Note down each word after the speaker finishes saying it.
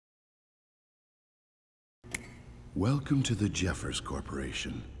Welcome to the Jeffers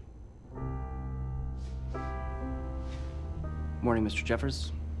Corporation. Morning, Mr.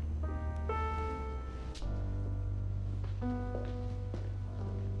 Jeffers.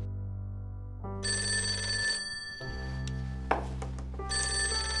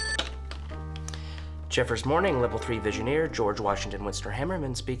 Jeffers Morning, Level 3 Visioneer, George Washington Winston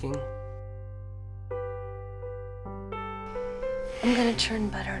Hammerman speaking. I'm gonna churn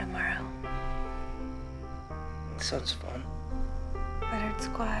butter tomorrow. Sounds fun. Buttered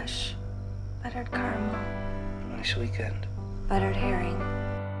squash, buttered caramel, Nice weekend. buttered herring.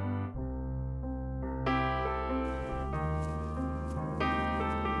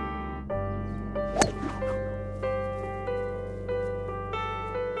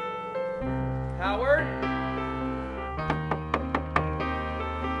 Howard?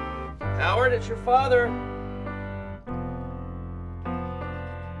 Howard, it's your father.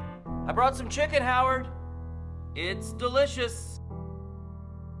 I brought some chicken, Howard. It's delicious.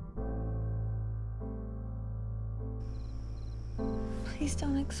 Please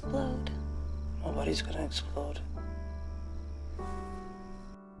don't explode. Nobody's gonna explode.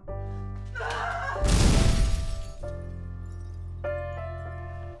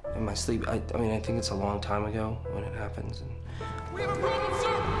 In my sleep, I mean, I think it's a long time ago when it happens. And We have a problem,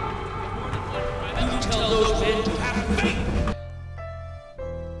 sir! You tell those men to have faith!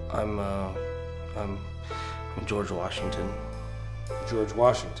 I'm George Washington. George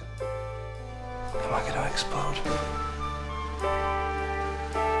Washington. Am I gonna explode?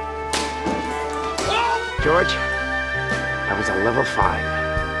 George, that was a level 5.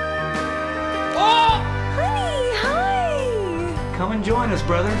 Honey, hi! Come and join us,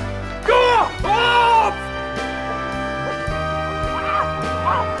 brother.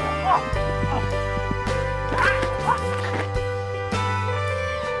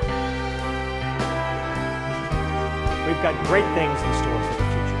 We've got great things in store for the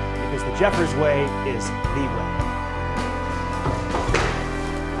future because the Jeffers way is the way.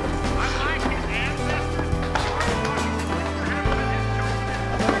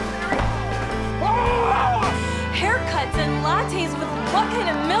 Haircuts and lattes with what kind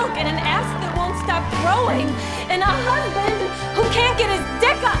of milk and an ass that won't stop growing and a husband who can't get his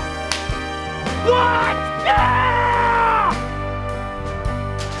dick up.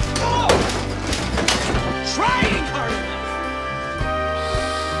 Trying hard enough!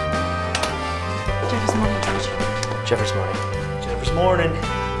 Jeffers morning, George. Jeffers Morning. Jeffers morning.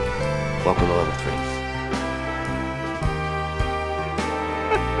 Welcome to Level 3.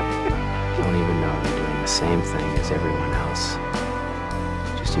 Don't even know you're doing the same thing as everyone else,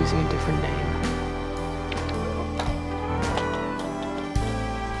 just using a different name.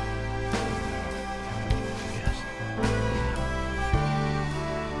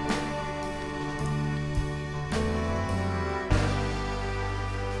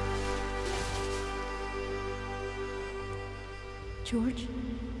 George?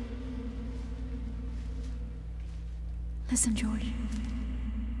 Listen, George.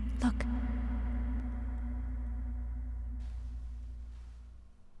 Look.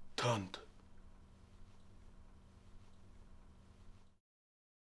 Tante.